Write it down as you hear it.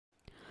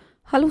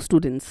Hello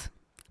students,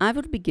 I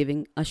will be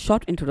giving a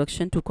short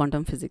introduction to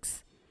quantum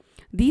physics.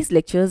 These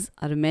lectures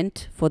are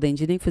meant for the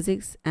engineering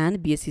physics and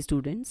BSc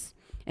students,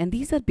 and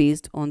these are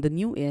based on the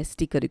new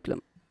AICTE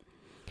curriculum.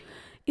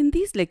 In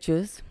these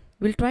lectures,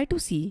 we'll try to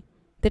see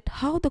that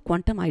how the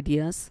quantum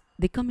ideas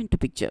they come into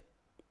picture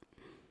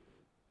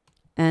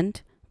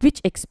and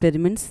which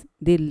experiments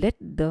they led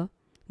the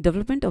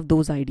development of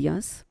those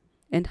ideas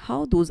and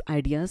how those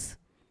ideas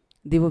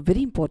they were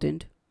very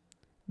important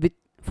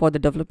for the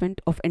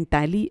development of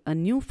entirely a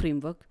new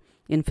framework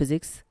in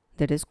physics,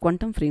 that is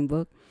quantum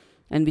framework,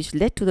 and which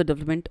led to the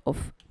development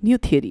of new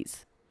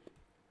theories.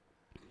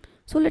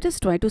 So let us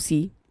try to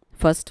see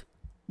first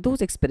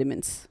those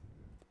experiments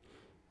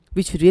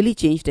which really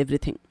changed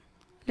everything.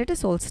 Let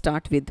us all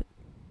start with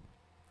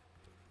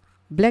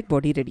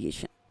blackbody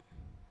radiation.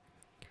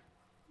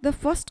 The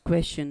first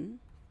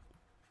question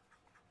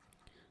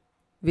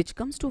which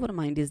comes to our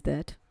mind is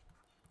that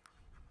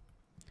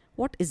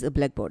what is a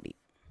blackbody?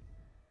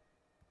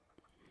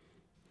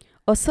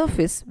 A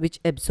surface which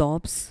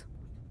absorbs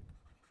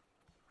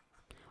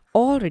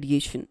all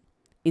radiation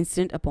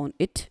incident upon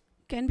it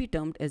can be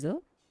termed as a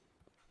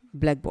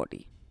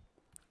blackbody.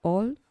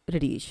 All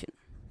radiation.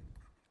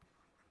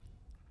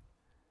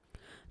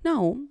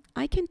 Now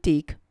I can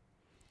take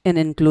an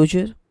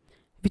enclosure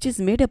which is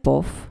made up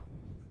of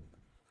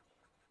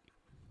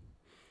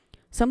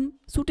some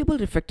suitable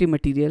refractive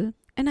material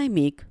and I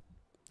make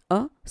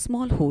a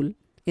small hole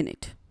in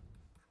it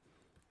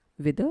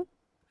with a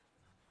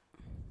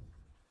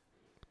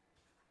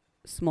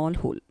small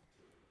hole.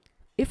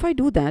 If I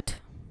do that,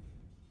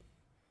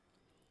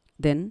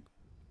 then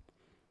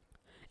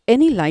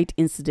any light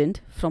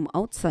incident from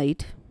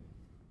outside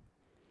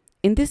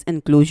in this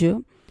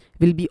enclosure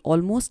will be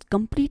almost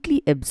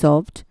completely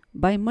absorbed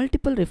by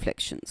multiple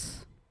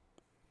reflections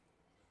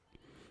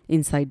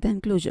inside the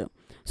enclosure.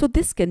 So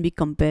this can be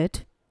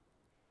compared,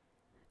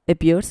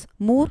 appears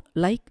more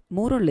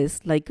or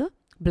less like a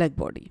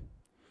blackbody.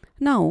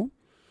 Now,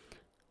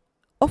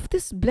 of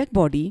this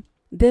blackbody,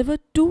 there were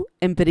two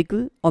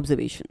empirical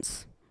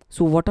observations.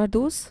 So what are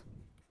those?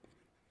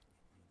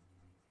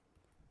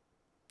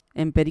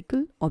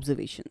 Empirical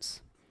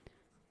observations.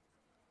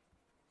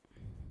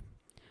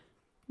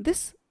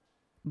 This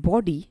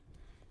body,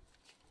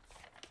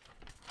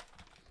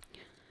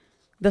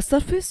 the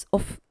surface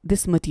of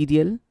this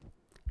material,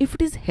 if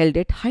it is held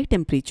at high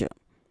temperature,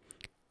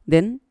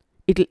 then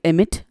it will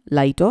emit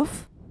light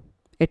of,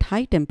 at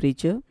high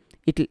temperature,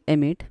 it will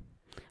emit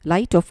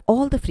light of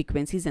all the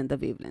frequencies and the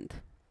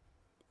wavelength.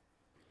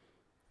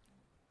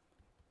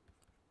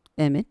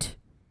 Emit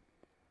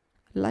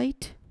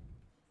light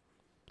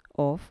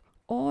of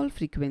all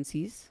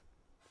frequencies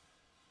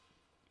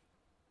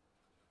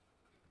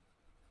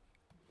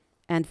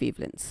and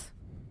wavelengths.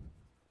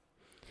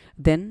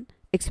 Then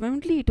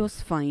experimentally it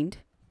was found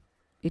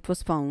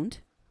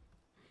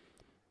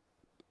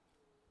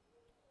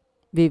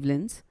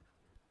wavelengths.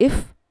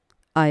 If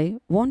I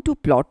want to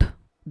plot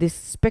this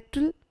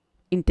spectral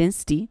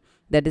intensity,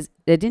 that is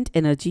radiant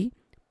energy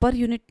per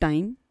unit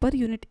time, per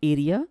unit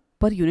area,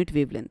 per unit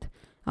wavelength,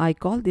 I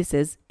call this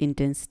as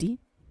intensity,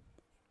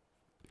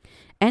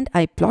 and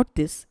I plot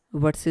this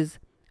versus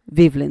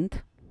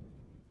wavelength.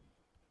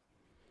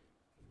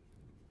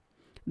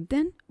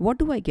 Then what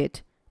do I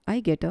get? I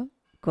get a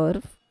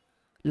curve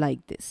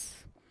like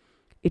this.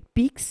 It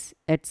peaks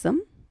at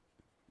some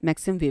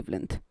maximum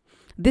wavelength.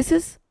 This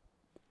is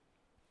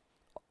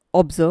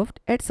observed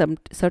at some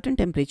certain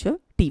temperature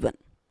T1.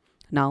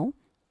 Now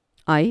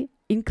I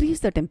increase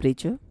the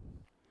temperature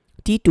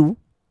T2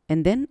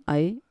 and then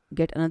I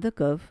get another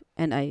curve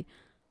and I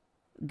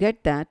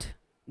get that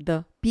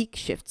the peak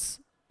shifts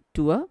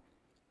to a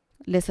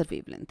lesser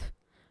wavelength.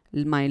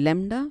 My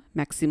lambda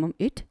maximum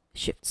it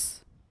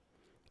shifts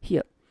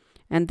here,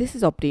 and this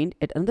is obtained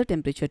at another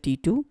temperature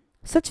T2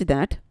 such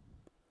that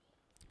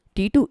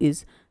T2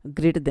 is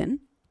greater than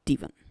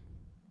T1.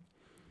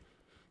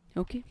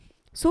 Okay,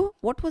 so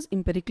what was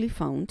empirically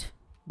found?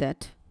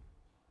 That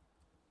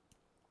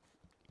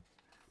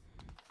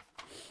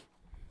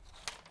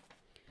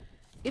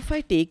if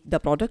I take the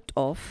product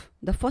of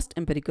the first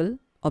empirical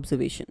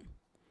observation,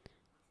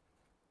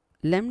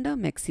 lambda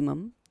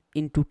maximum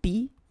into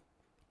T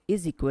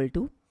is equal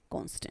to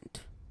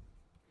constant.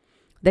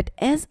 That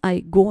as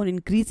I go on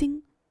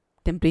increasing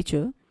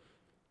temperature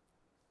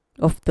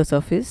of the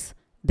surface,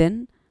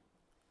 then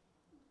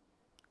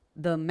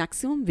the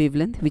maximum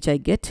wavelength which I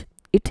get,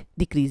 it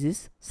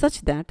decreases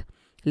such that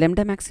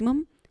lambda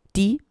maximum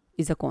T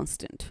is a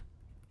constant.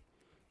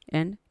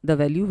 And the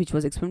value which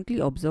was experimentally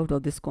observed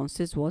of this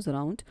constant was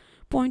around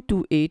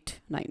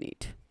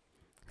 0.2898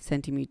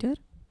 centimeter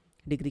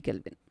degree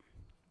Kelvin.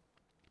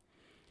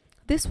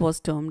 This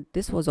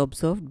was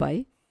observed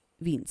by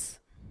Wein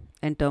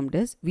and termed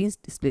as Wein's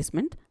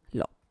displacement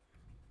law.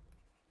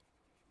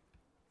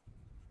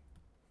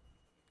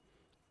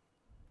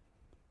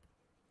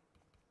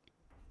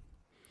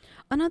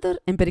 Another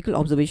empirical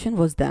observation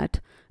was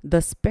that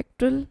the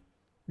spectral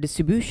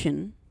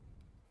distribution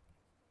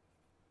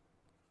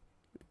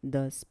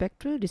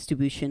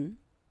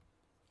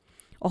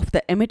of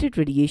the emitted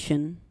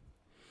radiation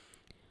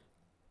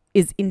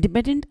is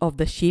independent of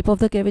the shape of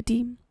the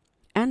cavity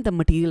and the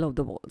material of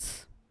the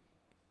walls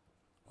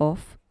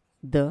of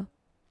the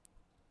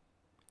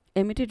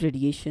emitted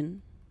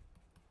radiation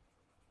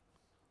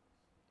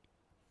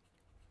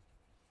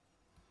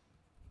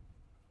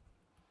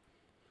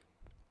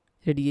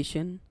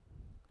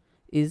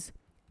is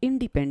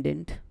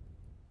independent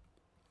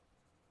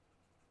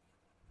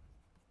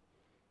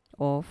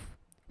of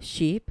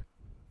shape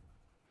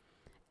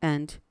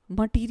and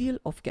material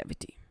of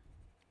cavity.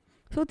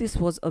 So this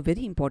was a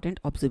very important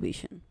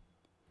observation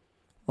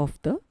of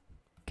the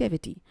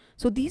cavity.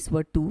 So these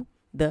were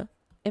the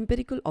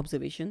empirical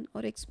observation,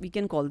 or we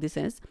can call this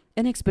as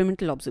an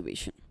experimental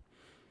observation.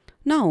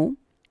 Now,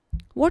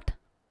 what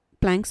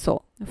Planck saw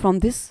from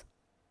this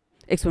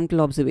experimental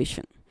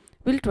observation,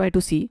 we'll try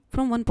to see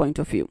from one point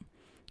of view,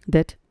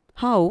 that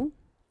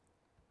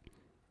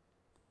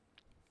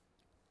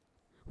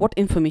what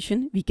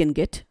information we can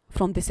get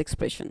from this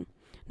expression.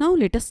 Now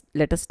let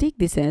us take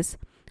this as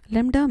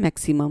lambda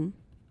maximum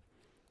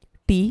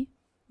T,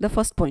 the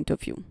first point of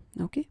view,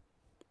 okay,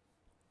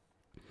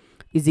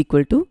 is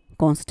equal to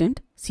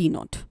constant C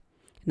naught.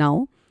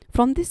 Now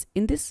from this,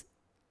 in this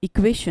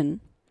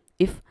equation,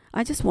 if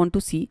I just want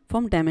to see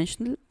from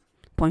dimensional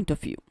point of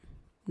view,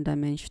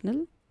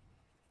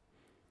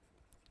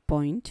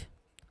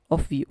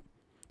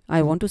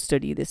 I want to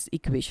study this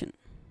equation.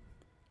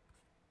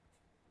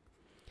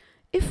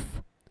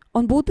 If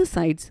on both the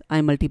sides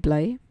I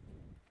multiply,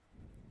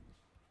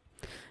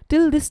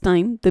 till this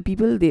time the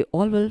people, they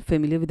all were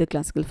familiar with the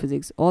classical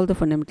physics, all the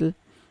fundamental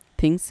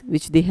things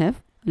which they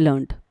have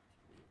learned.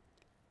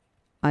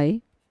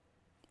 I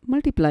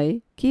multiply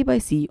K by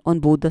C on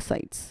both the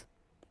sides.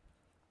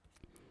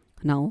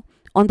 Now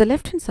on the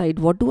left hand side,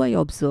 what do I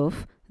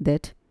observe?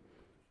 That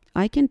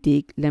I can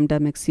take lambda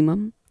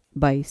maximum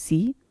by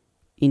C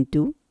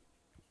into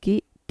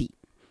KT.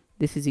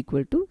 This is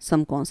equal to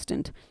some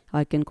constant.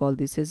 I can call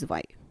this as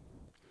Y.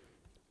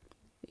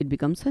 It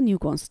becomes a new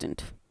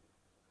constant.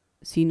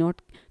 C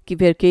naught,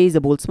 where K is a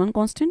Boltzmann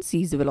constant,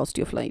 C is the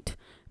velocity of light.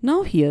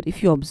 Now here,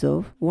 if you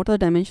observe, what are the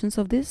dimensions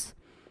of this?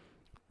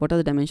 What are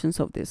the dimensions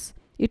of this?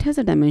 It has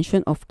a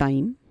dimension of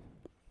time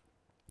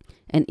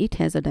and it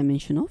has a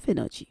dimension of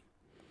energy.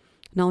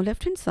 Now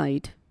left hand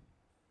side,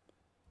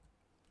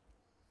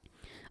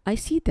 I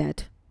see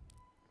that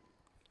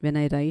when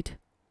I write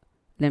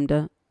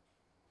lambda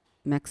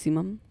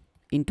maximum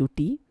into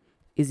T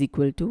is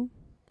equal to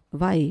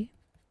Y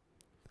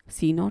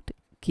C naught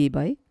K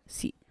by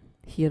C.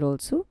 Here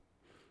also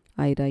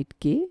I write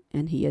K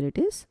and here it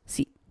is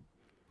C.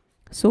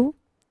 So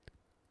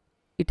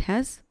it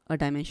has a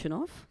dimension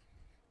of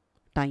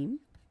time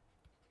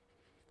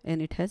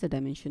and it has a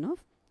dimension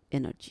of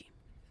energy.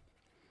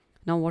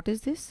 Now what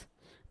is this?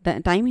 The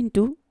time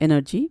into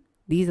energy,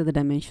 these are the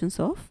dimensions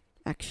of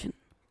action.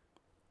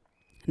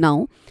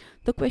 Now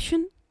the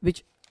question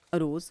which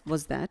arose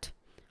was that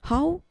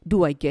how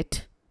do I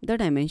get the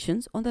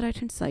dimensions on the right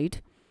hand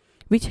side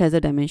which has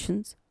the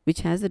dimensions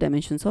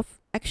of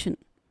action?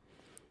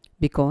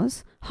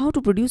 Because how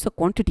to produce a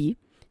quantity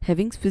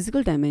having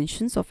physical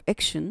dimensions of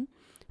action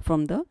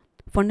from the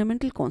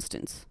fundamental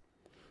constants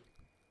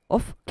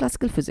of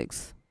classical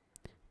physics?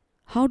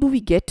 How do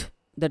we get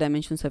the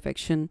dimensions of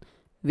action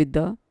with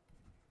the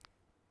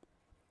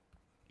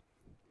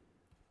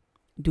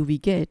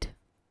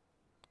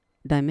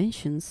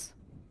dimensions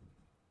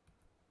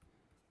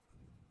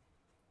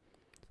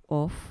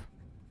of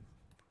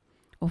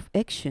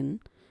action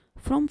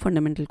from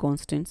fundamental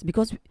constants?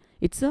 Because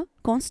it's a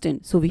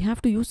constant, so we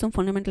have to use some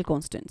fundamental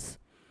constants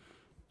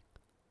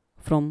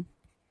from.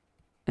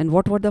 And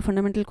what were the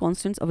fundamental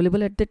constants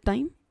available at that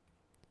time?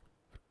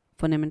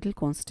 Fundamental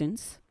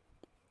constants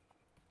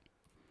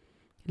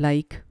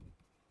like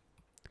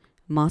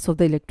mass of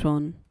the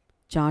electron,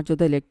 charge of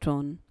the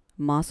electron,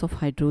 mass of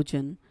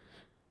hydrogen.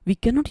 We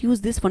cannot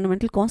use these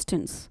fundamental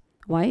constants.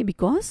 Why?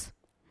 Because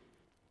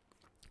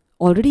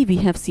already we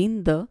have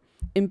seen the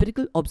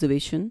empirical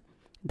observation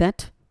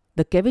that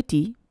the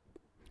cavity,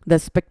 the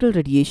spectral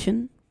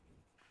radiation,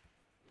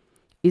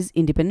 is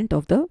independent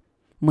of the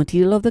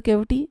material of the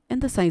cavity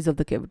and the size of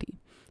the cavity.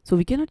 So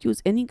we cannot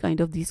use any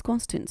kind of these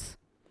constants.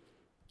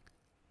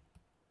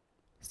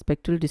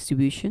 Spectral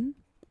distribution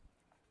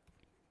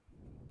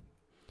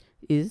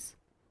is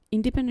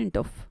independent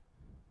of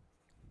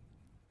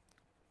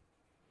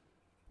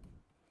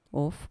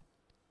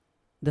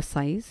the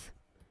size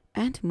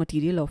and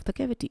material of the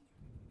cavity.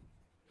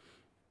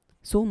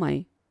 So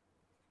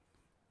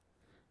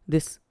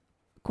this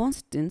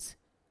constants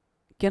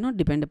cannot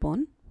depend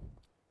upon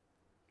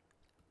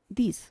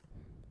these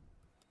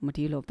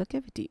material of the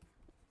cavity.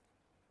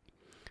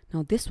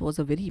 Now this was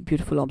a very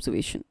beautiful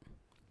observation.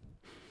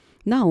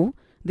 Now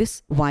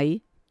this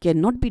Y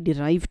cannot be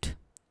derived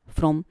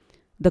from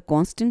the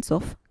constants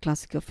of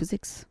classical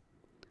physics.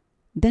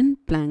 Then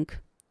Planck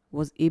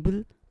was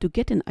able to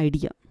get an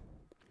idea.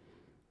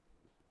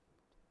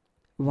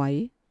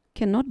 Y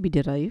cannot be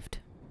derived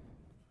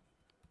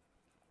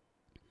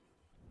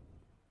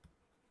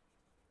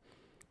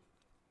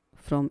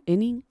from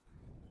any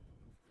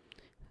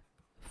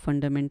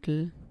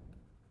fundamental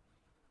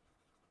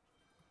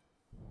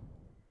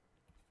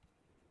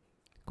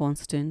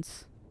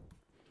constants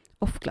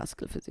of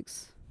classical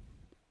physics.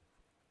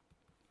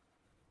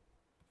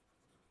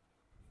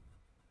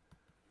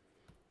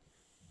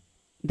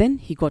 Then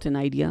he got an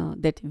idea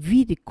that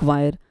we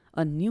require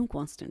a new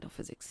constant of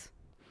physics.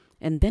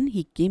 And then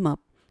he came up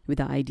with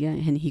the idea,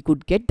 and he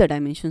could get the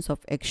dimensions of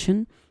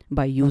action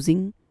by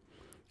using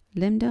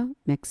lambda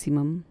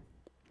maximum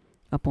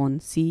upon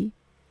c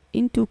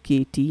into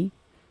kt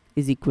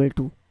is equal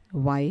to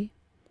y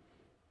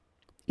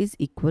is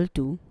equal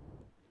to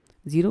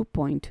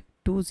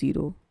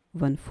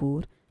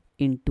 0.2014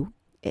 into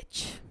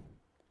h.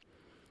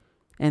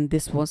 And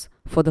this was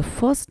for the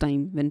first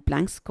time when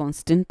Planck's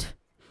constant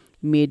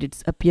made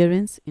its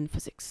appearance in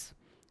physics,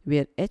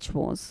 where h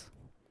was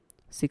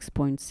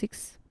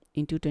 6.6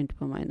 into 10 to the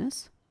power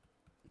minus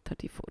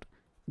 34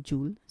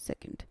 joule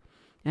second.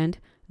 And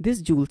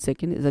this joule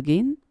second is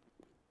again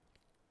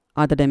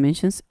are the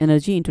dimensions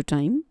energy into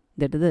time,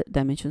 that are the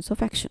dimensions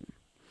of action.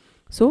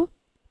 So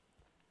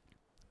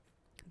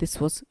this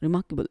was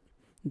remarkable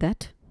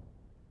that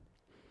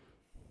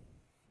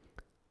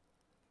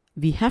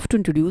we have to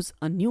introduce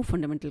a new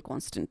fundamental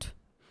constant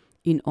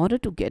in order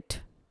to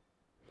get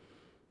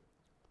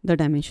the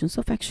dimensions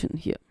of action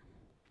here.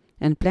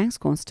 And Planck's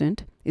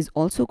constant is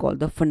also called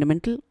the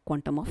fundamental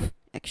quantum of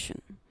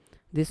action.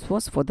 This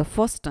was for the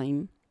first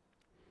time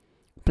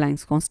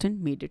Planck's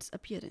constant made its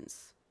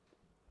appearance,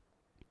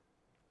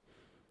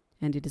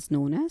 and it is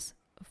known as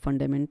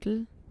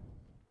fundamental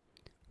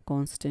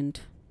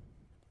constant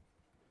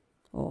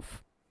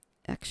of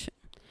action.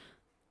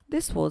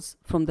 This was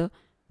from the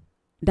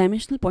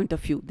dimensional point of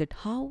view, that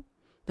how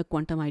the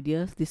quantum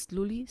ideas, they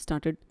slowly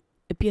started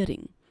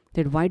appearing,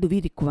 that why do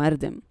we require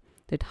them,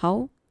 that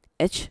how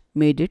h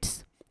made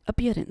its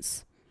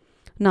appearance.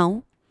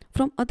 Now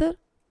from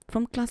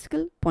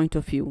classical point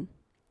of view,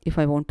 if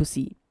I want to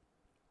see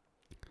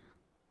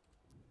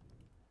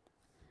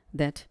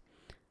that,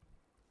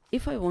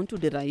 if I want to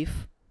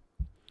derive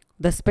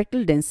the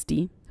spectral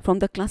density from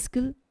the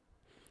classical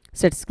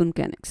statistical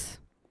mechanics,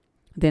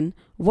 then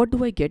what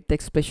do I get the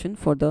expression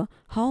for the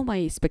how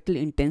my spectral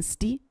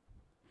intensity,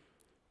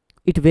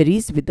 it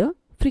varies with the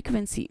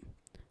frequency.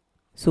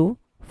 So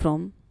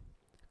from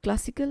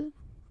classical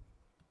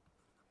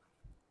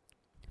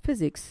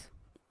physics,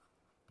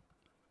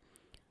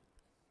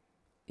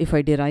 if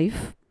I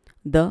derive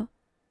the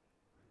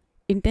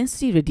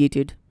intensity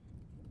radiated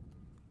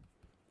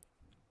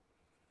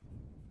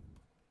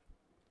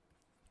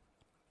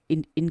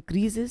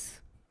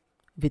increases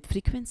with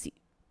frequency,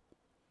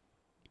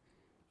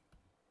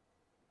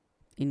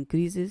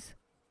 increases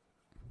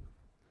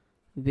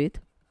with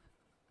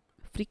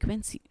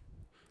frequency.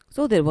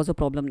 So there was a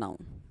problem now.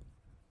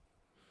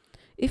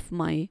 If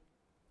my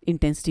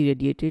intensity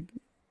radiated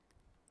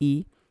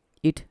E,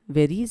 it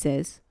varies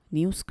as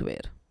nu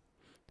square,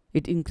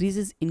 it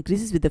increases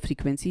with the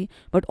frequency,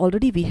 but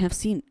already we have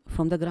seen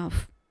from the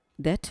graph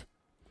that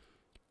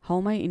how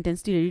my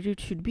intensity radiated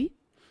should be,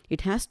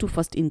 it has to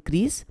first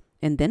increase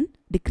and then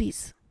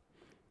decrease,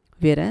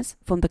 whereas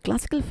from the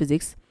classical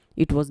physics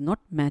it was not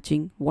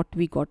matching what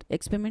we got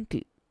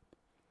experimentally.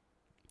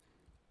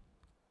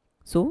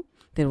 So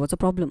there was a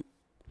problem.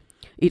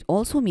 It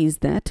also means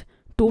that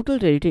total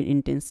radiated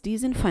intensity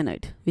is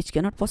infinite, which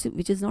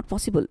is not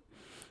possible.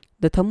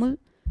 The thermal,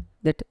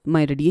 that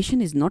my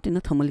radiation is not in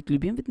a thermal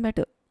equilibrium with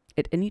matter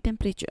at any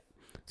temperature.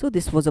 So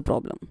this was a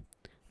problem.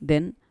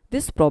 Then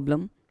this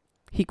problem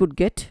we could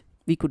get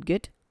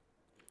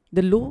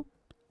the low,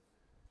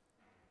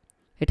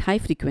 at high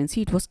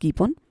frequency it was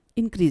keep on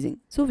increasing,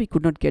 so we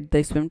could not get the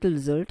experimental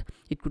result,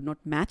 it could not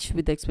match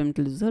with the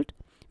experimental result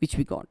which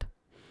we got.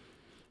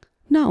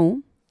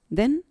 Now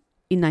then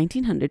in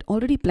 1900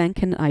 already Planck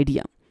had an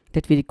idea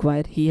that we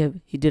required,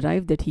 he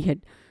derived that he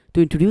had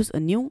to introduce a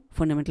new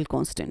fundamental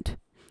constant.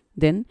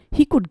 Then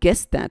he could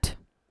guess that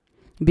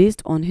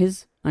based on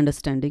his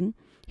understanding,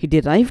 he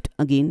derived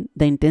again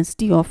the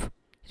intensity of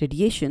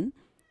radiation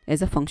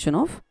as a function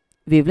of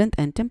wavelength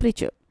and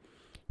temperature.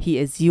 He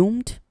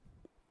assumed,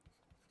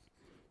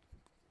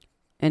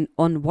 and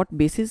on what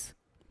basis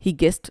he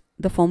guessed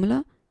the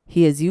formula?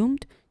 He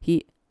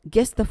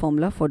guessed the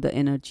formula for the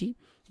energy,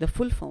 the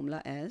full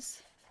formula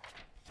as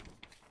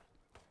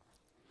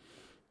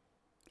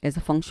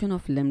a function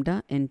of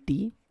lambda and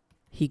t.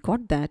 He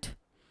got that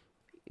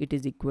it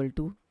is equal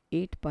to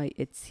 8 pi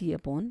hc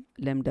upon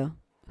lambda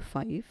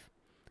 5,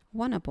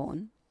 1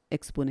 upon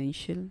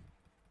exponential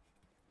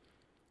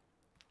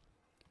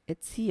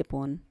hc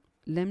upon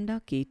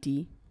lambda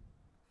kt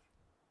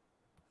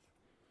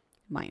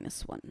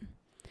minus 1.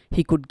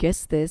 He could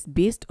guess this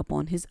based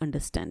upon his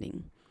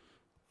understanding,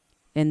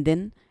 and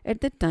then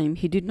at that time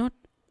he did not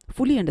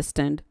fully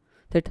understand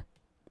that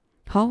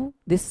how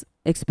this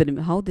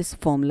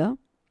formula,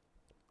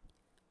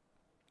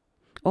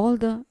 all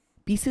the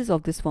pieces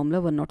of this formula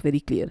were not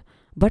very clear,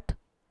 but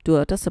to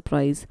utter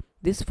surprise,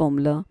 this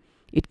formula,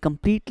 it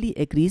completely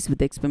agrees with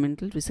the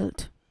experimental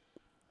result.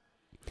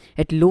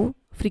 At low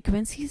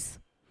frequencies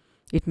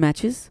it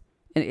matches,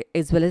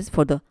 as well as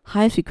for the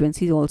higher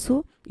frequencies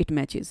also it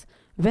matches.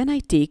 When I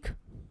take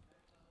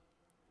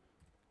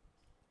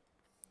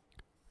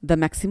the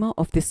maxima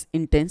of this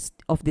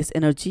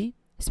energy,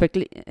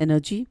 spectral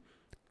energy,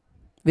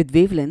 with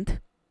wavelength,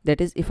 that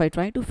is, if I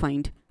try to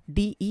find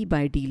dE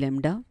by d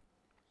lambda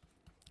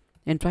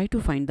and try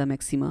to find the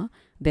maxima,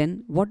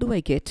 then what do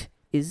I get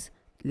is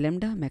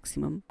lambda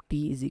maximum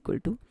T is equal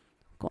to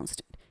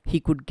constant. He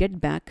could get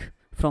back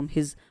from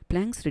his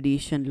Planck's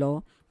radiation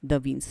law the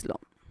Wein's law.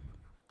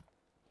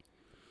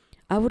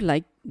 I would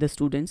like the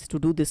students to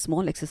do this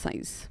small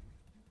exercise,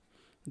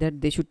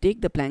 that they should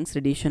take the Planck's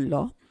radiation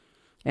law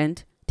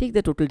and take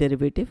the total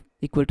derivative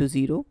equal to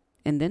 0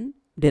 and then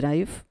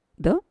derive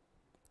the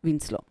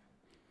Wein's law.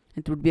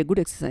 It would be a good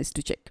exercise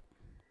to check.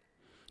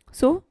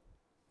 So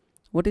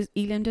what is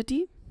E lambda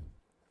T?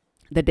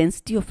 The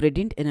density of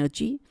radiant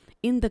energy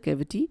in the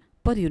cavity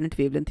per unit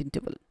wavelength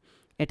interval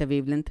at a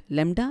wavelength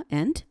lambda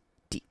and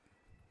T.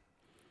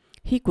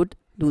 He could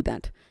do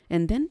that,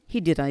 and then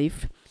he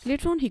derived,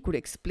 later on he could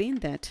explain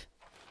that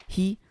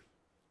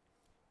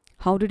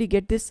how did he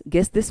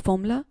guess this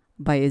formula?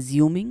 By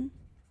assuming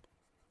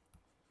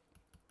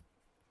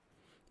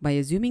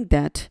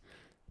that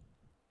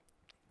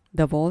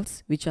the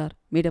walls which are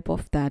made up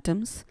of the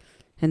atoms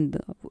and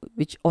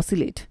which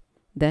oscillate,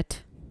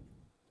 that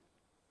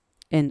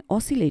an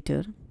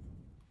oscillator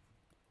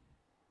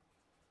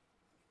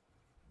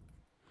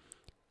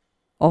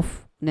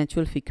of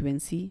natural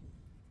frequency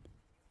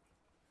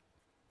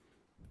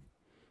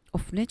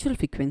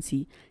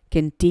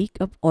can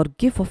take up or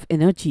give off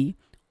energy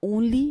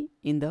only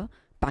in the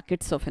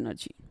packets of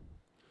energy.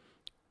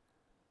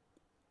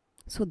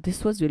 So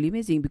this was really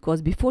amazing,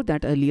 because before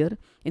that, earlier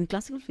in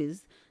classical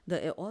physics,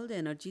 all the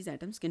energies,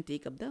 atoms can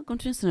take up the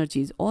continuous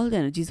energies. All the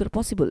energies were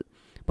possible.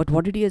 But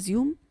what did he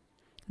assume?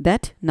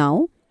 That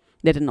now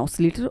that an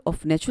oscillator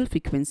of natural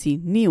frequency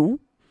nu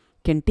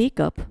can take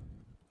up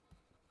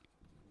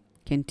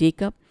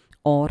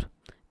or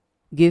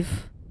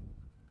give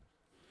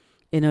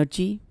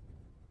energy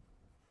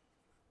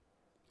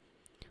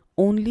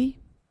only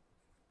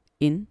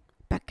in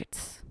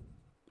packets,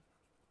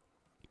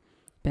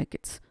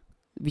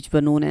 which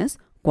were known as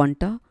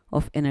quanta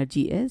of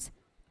energy as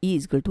E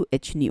is equal to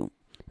h nu,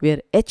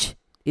 where h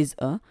is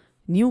a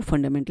new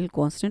fundamental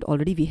constant.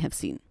 Already we have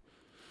seen.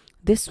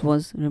 This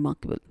was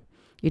remarkable.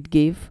 It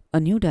gave a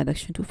new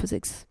direction to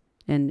physics,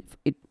 and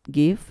it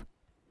gave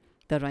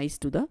the rise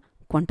to the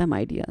quantum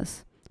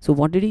ideas. So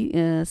what did he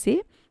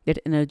say? That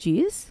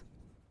energy is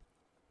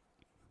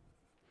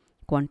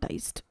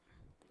quantized.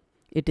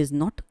 It is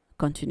not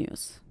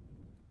continuous.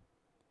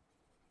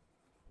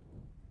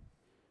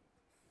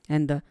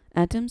 And the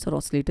atoms or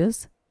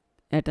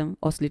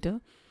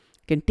oscillator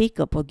can take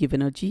up or give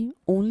energy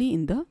only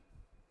in the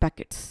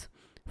packets.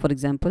 For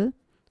example,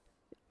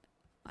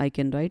 I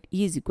can write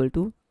E is equal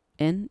to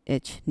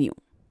nh nu,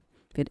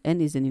 where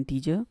n is an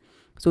integer.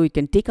 So it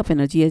can take up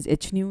energy as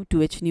h nu,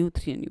 2h nu,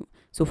 3h nu.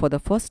 So for the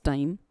first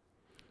time,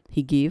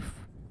 he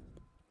gave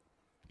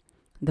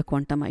the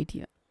quantum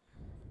idea.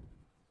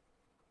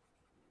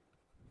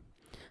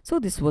 So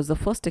this was the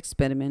first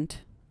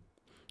experiment,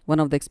 one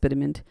of the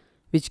experiment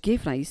which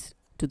gave rise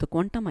to the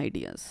quantum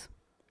ideas,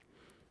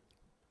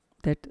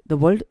 that the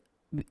world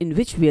in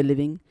which we are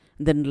living,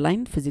 the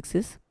underlying physics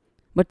is,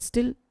 but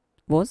still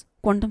was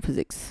quantum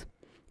physics.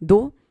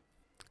 Though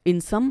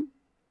in some,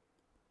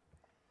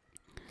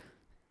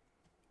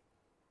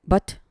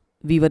 but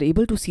we were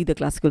able to see the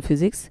classical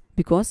physics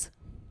because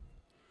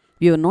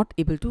we were not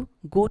able to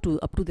go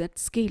up to that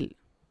scale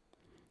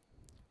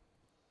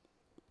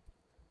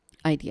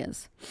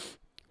ideas.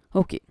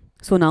 Okay,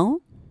 so now,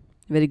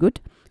 very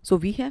good. So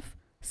we have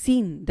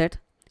seen that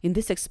in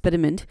this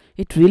experiment,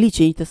 it really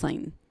changed the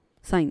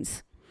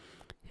science,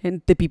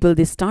 and the people,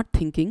 they start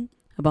thinking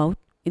about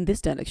in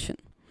this direction.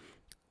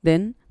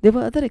 Then there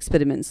were other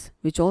experiments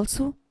which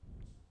also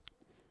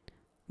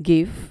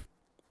gave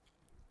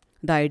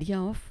the idea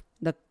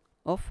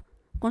of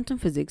quantum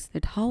physics,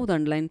 that how the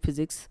underlying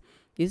physics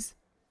is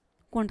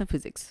quantum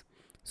physics.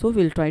 So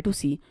we'll try to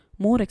see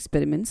more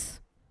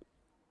experiments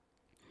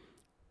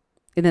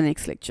in the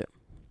next lecture.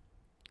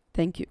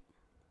 Thank you.